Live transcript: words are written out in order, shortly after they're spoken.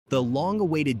The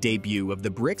long-awaited debut of the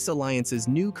BRICS Alliance's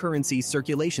new currency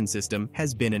circulation system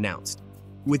has been announced.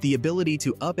 With the ability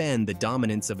to upend the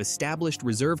dominance of established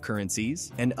reserve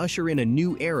currencies and usher in a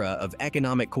new era of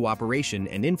economic cooperation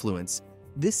and influence,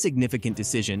 this significant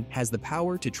decision has the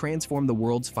power to transform the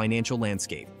world's financial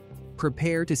landscape.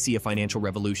 Prepare to see a financial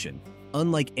revolution,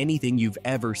 unlike anything you've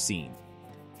ever seen.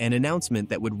 An announcement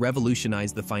that would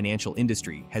revolutionize the financial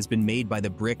industry has been made by the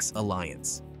BRICS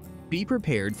Alliance. Be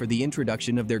prepared for the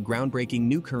introduction of their groundbreaking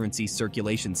new currency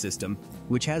circulation system,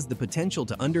 which has the potential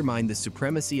to undermine the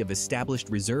supremacy of established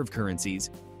reserve currencies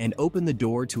and open the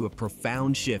door to a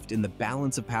profound shift in the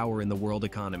balance of power in the world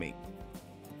economy.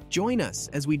 Join us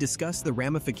as we discuss the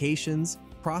ramifications,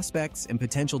 prospects, and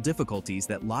potential difficulties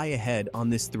that lie ahead on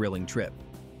this thrilling trip.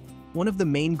 One of the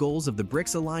main goals of the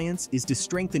BRICS Alliance is to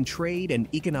strengthen trade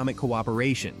and economic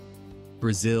cooperation.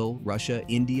 Brazil, Russia,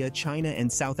 India, China,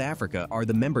 and South Africa are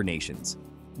the member nations.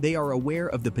 They are aware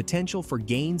of the potential for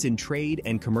gains in trade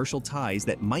and commercial ties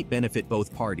that might benefit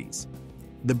both parties.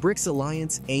 The BRICS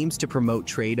Alliance aims to promote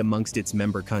trade amongst its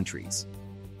member countries.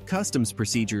 Customs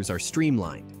procedures are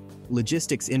streamlined,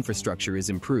 logistics infrastructure is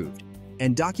improved,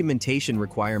 and documentation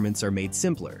requirements are made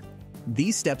simpler.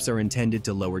 These steps are intended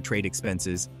to lower trade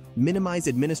expenses, minimize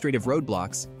administrative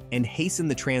roadblocks, and hasten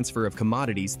the transfer of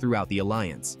commodities throughout the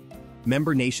alliance.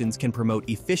 Member nations can promote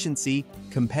efficiency,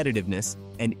 competitiveness,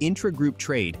 and intra-group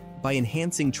trade by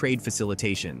enhancing trade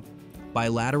facilitation.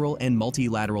 Bilateral and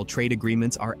multilateral trade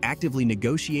agreements are actively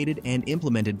negotiated and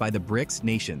implemented by the BRICS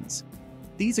nations.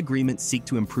 These agreements seek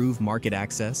to improve market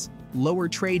access, lower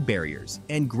trade barriers,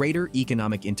 and greater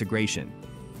economic integration.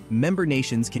 Member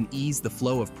nations can ease the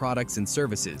flow of products and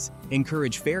services,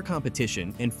 encourage fair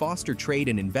competition, and foster trade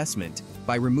and investment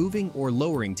by removing or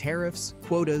lowering tariffs,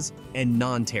 quotas, and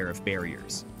non-tariff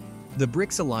barriers. The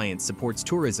BRICS Alliance supports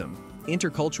tourism,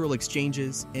 intercultural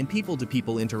exchanges, and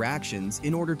people-to-people interactions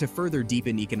in order to further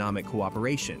deepen economic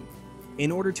cooperation.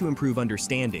 In order to improve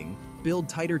understanding, build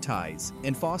tighter ties,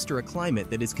 and foster a climate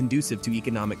that is conducive to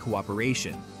economic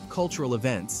cooperation, cultural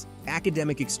events,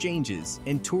 academic exchanges,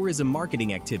 and tourism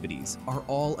marketing activities are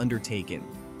all undertaken.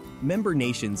 Member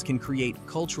nations can create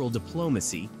cultural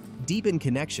diplomacy, deepen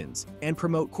connections, and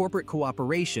promote corporate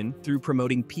cooperation through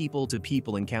promoting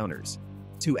people-to-people encounters.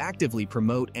 To actively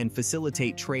promote and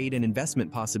facilitate trade and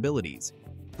investment possibilities,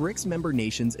 BRICS member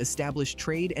nations establish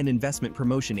trade and investment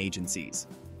promotion agencies.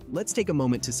 Let's take a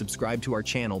moment to subscribe to our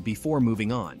channel before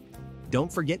moving on.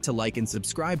 Don't forget to like and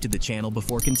subscribe to the channel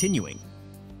before continuing.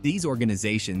 These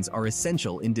organizations are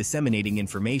essential in disseminating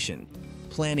information,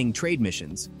 planning trade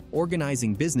missions,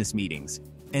 organizing business meetings,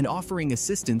 and offering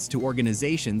assistance to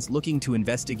organizations looking to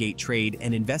investigate trade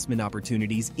and investment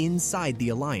opportunities inside the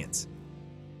alliance.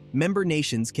 Member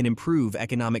nations can improve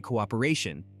economic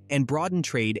cooperation and broaden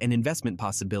trade and investment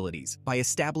possibilities by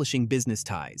establishing business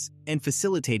ties and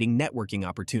facilitating networking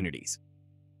opportunities.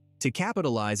 To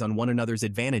capitalize on one another's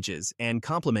advantages and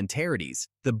complementarities,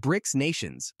 the BRICS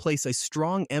nations place a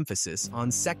strong emphasis on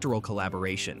sectoral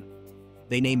collaboration.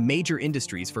 They name major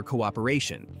industries for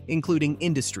cooperation, including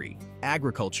industry,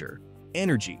 agriculture,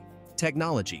 energy,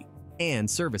 technology, and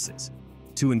services.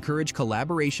 To encourage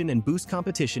collaboration and boost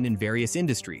competition in various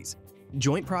industries,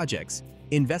 joint projects,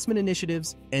 investment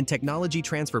initiatives, and technology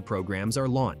transfer programs are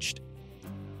launched.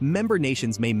 Member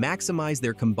nations may maximize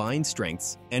their combined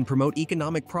strengths and promote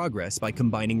economic progress by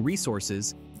combining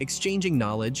resources, exchanging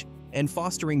knowledge, and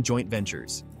fostering joint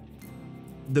ventures.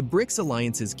 The BRICS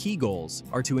Alliance's key goals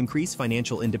are to increase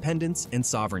financial independence and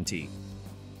sovereignty.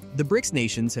 The BRICS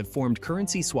nations have formed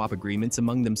currency swap agreements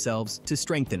among themselves to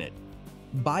strengthen it.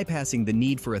 Bypassing the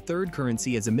need for a third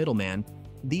currency as a middleman,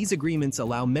 these agreements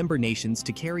allow member nations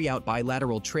to carry out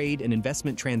bilateral trade and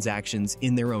investment transactions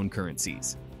in their own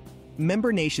currencies.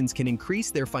 Member nations can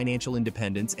increase their financial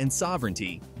independence and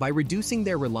sovereignty by reducing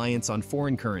their reliance on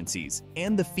foreign currencies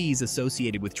and the fees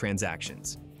associated with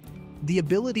transactions. The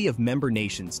ability of member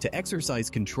nations to exercise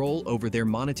control over their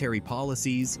monetary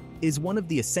policies is one of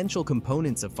the essential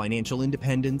components of financial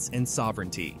independence and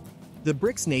sovereignty. The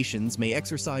BRICS nations may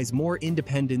exercise more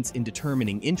independence in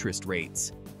determining interest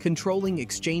rates, controlling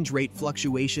exchange rate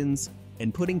fluctuations,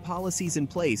 and putting policies in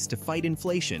place to fight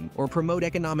inflation or promote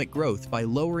economic growth by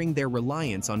lowering their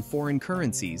reliance on foreign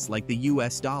currencies like the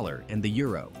US dollar and the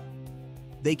euro.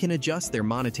 They can adjust their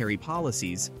monetary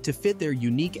policies to fit their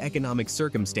unique economic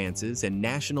circumstances and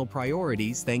national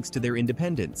priorities thanks to their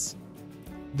independence.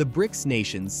 The BRICS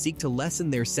nations seek to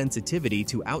lessen their sensitivity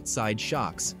to outside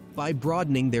shocks by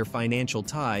broadening their financial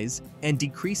ties and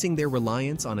decreasing their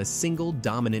reliance on a single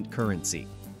dominant currency.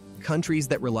 Countries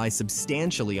that rely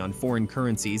substantially on foreign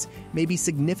currencies may be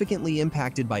significantly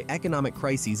impacted by economic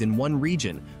crises in one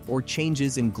region or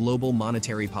changes in global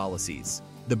monetary policies.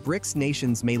 The BRICS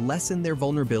nations may lessen their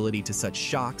vulnerability to such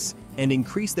shocks and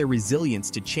increase their resilience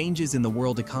to changes in the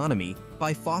world economy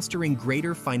by fostering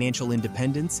greater financial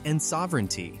independence and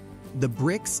sovereignty. The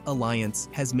BRICS alliance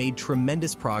has made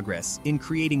tremendous progress in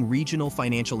creating regional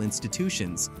financial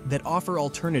institutions that offer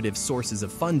alternative sources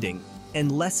of funding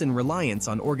and lessen reliance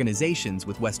on organizations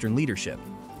with Western leadership.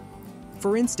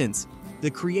 For instance,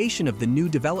 the creation of the new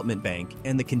development bank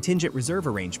and the contingent reserve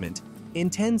arrangement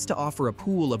intends to offer a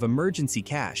pool of emergency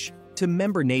cash to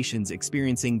member nations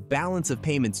experiencing balance of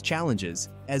payments challenges,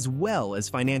 as well as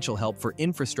financial help for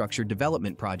infrastructure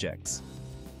development projects.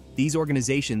 These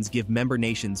organizations give member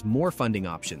nations more funding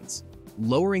options,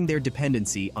 lowering their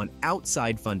dependency on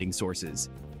outside funding sources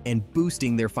and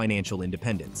boosting their financial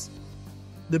independence.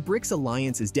 The BRICS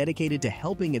alliance is dedicated to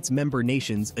helping its member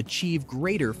nations achieve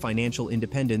greater financial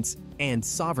independence and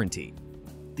sovereignty.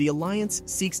 The alliance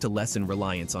seeks to lessen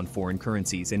reliance on foreign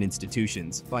currencies and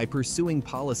institutions by pursuing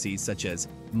policies such as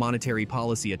monetary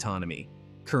policy autonomy,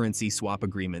 currency swap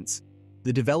agreements,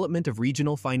 the development of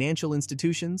regional financial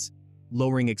institutions,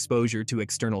 lowering exposure to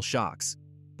external shocks,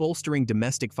 bolstering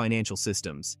domestic financial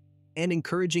systems, and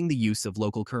encouraging the use of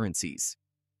local currencies.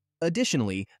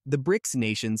 Additionally, the BRICS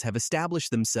nations have established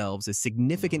themselves as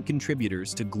significant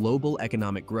contributors to global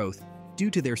economic growth due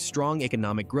to their strong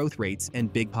economic growth rates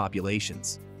and big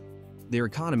populations. Their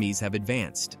economies have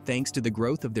advanced thanks to the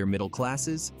growth of their middle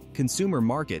classes, consumer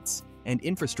markets, and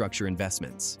infrastructure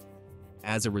investments.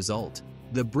 As a result,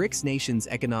 the BRICS nations'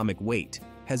 economic weight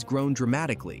has grown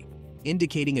dramatically,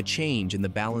 indicating a change in the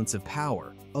balance of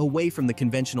power away from the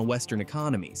conventional Western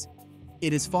economies.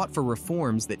 It has fought for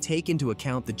reforms that take into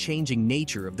account the changing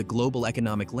nature of the global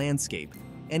economic landscape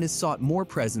and has sought more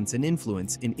presence and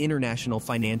influence in international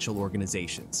financial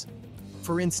organizations.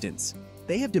 For instance,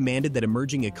 they have demanded that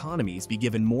emerging economies be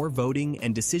given more voting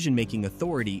and decision-making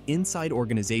authority inside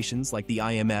organizations like the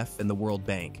IMF and the World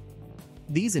Bank.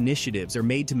 These initiatives are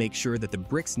made to make sure that the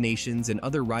BRICS nations and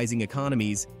other rising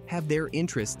economies have their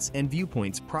interests and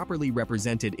viewpoints properly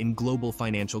represented in global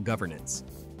financial governance.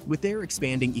 With their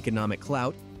expanding economic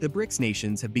clout, the BRICS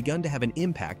nations have begun to have an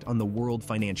impact on the world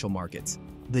financial markets.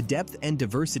 The depth and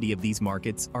diversity of these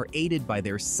markets are aided by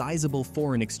their sizable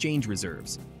foreign exchange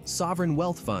reserves, sovereign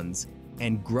wealth funds,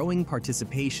 and growing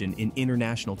participation in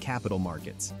international capital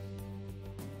markets.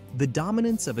 The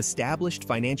dominance of established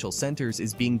financial centers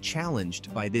is being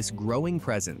challenged by this growing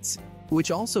presence,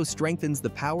 which also strengthens the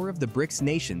power of the BRICS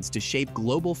nations to shape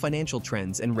global financial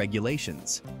trends and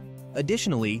regulations.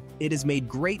 Additionally, it has made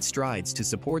great strides to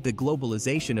support the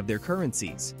globalization of their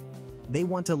currencies. They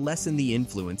want to lessen the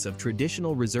influence of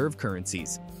traditional reserve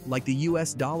currencies, like the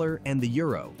US dollar and the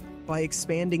euro, by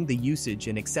expanding the usage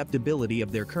and acceptability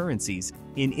of their currencies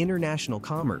in international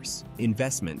commerce,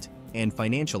 investment, and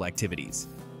financial activities.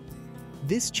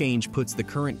 This change puts the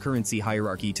current currency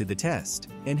hierarchy to the test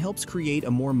and helps create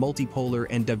a more multipolar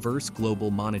and diverse global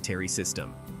monetary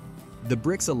system. The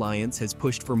BRICS alliance has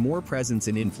pushed for more presence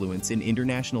and influence in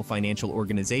international financial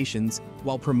organizations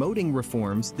while promoting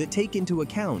reforms that take into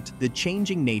account the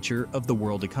changing nature of the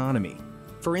world economy.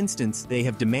 For instance, they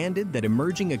have demanded that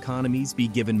emerging economies be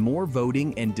given more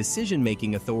voting and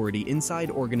decision-making authority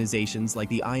inside organizations like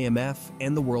the IMF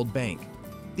and the World Bank.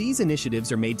 These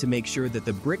initiatives are made to make sure that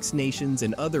the BRICS nations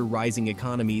and other rising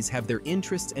economies have their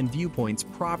interests and viewpoints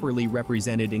properly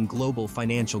represented in global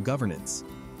financial governance.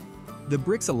 The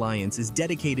BRICS alliance is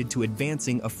dedicated to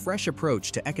advancing a fresh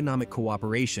approach to economic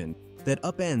cooperation that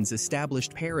upends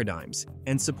established paradigms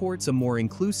and supports a more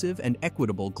inclusive and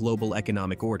equitable global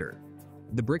economic order.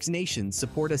 The BRICS nations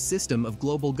support a system of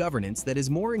global governance that is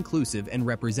more inclusive and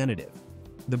representative.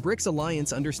 The BRICS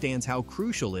alliance understands how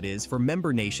crucial it is for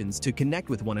member nations to connect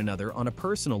with one another on a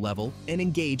personal level and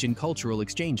engage in cultural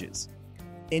exchanges.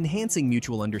 Enhancing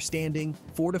mutual understanding,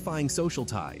 fortifying social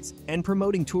ties, and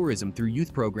promoting tourism through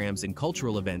youth programs and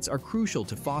cultural events are crucial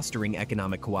to fostering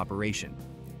economic cooperation.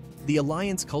 The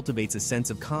alliance cultivates a sense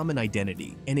of common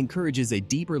identity and encourages a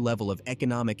deeper level of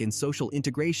economic and social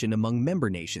integration among member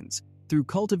nations through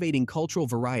cultivating cultural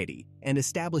variety and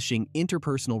establishing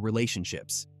interpersonal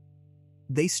relationships.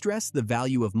 They stress the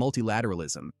value of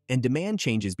multilateralism and demand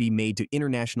changes be made to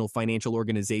international financial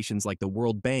organizations like the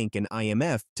World Bank and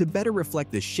IMF to better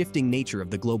reflect the shifting nature of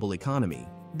the global economy.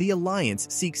 The alliance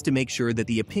seeks to make sure that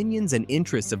the opinions and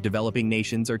interests of developing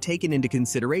nations are taken into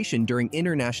consideration during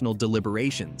international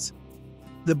deliberations.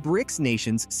 The BRICS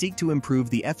nations seek to improve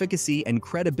the efficacy and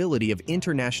credibility of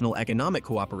international economic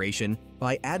cooperation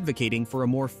by advocating for a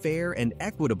more fair and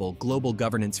equitable global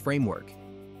governance framework.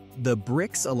 The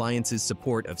BRICS Alliance's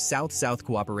support of South-South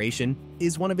cooperation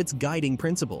is one of its guiding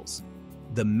principles.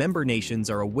 The member nations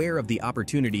are aware of the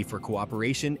opportunity for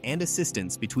cooperation and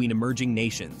assistance between emerging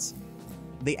nations.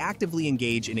 They actively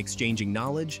engage in exchanging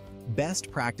knowledge, best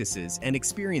practices, and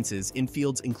experiences in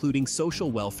fields including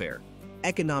social welfare,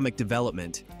 economic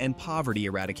development, and poverty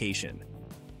eradication.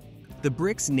 The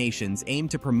BRICS nations aim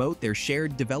to promote their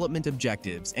shared development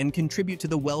objectives and contribute to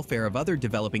the welfare of other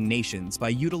developing nations by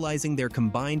utilizing their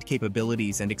combined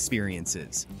capabilities and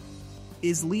experiences.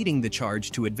 Is leading the charge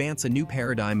to advance a new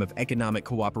paradigm of economic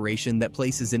cooperation that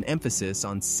places an emphasis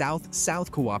on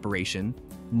South-South cooperation,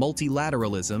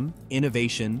 multilateralism,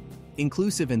 innovation,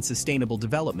 inclusive and sustainable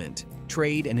development,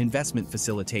 trade and investment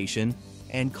facilitation,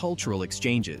 and cultural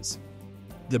exchanges.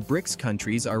 The BRICS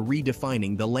countries are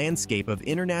redefining the landscape of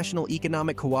international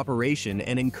economic cooperation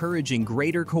and encouraging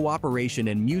greater cooperation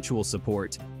and mutual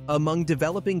support among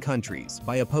developing countries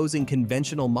by opposing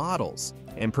conventional models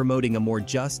and promoting a more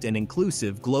just and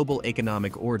inclusive global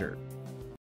economic order.